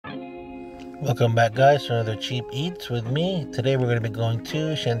Welcome back, guys, to another Cheap Eats with me. Today we're going to be going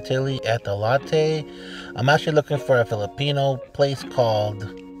to Chantilly at the Latte. I'm actually looking for a Filipino place called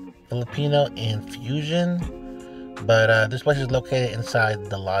Filipino Infusion, but this place is located inside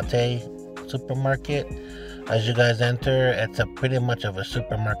the Latte supermarket. As you guys enter, it's a pretty much of a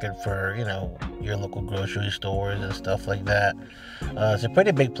supermarket for, your local grocery stores and stuff like that. It's a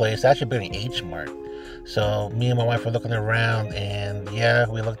pretty big place, actually bigger than H Mart. So me and my wife were looking around, and yeah,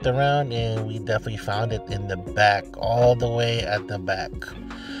 we looked around and we definitely found it in the back, all the way at the back.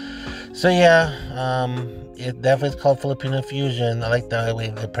 So yeah, it definitely is called Filipino Fusion. I like the way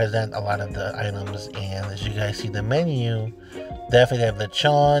they present a lot of the items, and as you guys see the menu, definitely have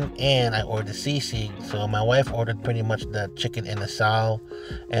lechon, and I ordered sisig. So my wife ordered pretty much the chicken in the sal,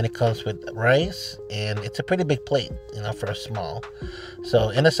 and it comes with rice, and it's a pretty big plate, for a small. So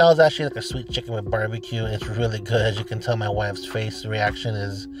in the sal is actually like a sweet chicken with barbecue, and it's really good. As you can tell, my wife's face reaction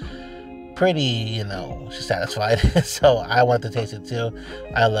is pretty, she's satisfied. So I wanted to taste it too.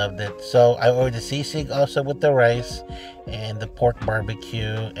 I loved it. So I ordered the sisig also with the rice and the pork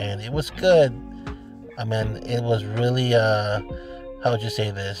barbecue, and it was good. I mean, it was really, how would you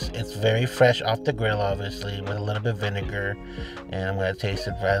say this? It's very fresh off the grill, obviously, with a little bit of vinegar. And I'm going to taste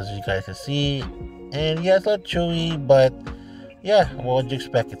it as you guys can see. And yeah, it's a little chewy, but yeah, what would you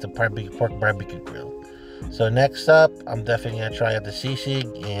expect? It's a pork barbecue grill. So next up, I'm definitely going to try out the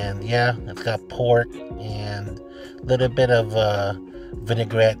sisig. And yeah, it's got pork and a little bit of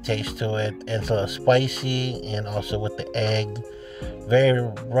vinaigrette taste to it. And it's a little spicy, and also with the egg. Very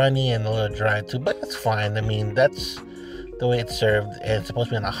runny and a little dry too, but it's fine. I mean, that's the way it's served, and it's supposed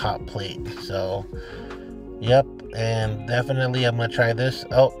to be on a hot plate. So, yep, and definitely I'm gonna try this.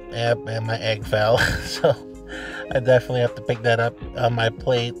 Oh, yep, and my egg fell, so I definitely have to pick that up on my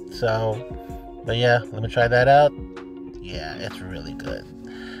plate. So, but yeah, let me try that out. Yeah, it's really good.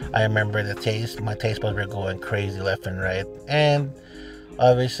 I remember the taste. My taste buds were going crazy left and right, and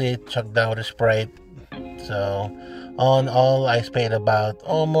obviously chugged down with a Sprite. So all in all, I paid about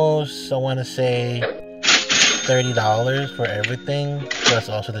almost, I want to say, $30 for everything, plus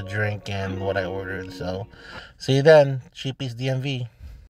also the drink and what I ordered. So see you then, Cheapies DMV.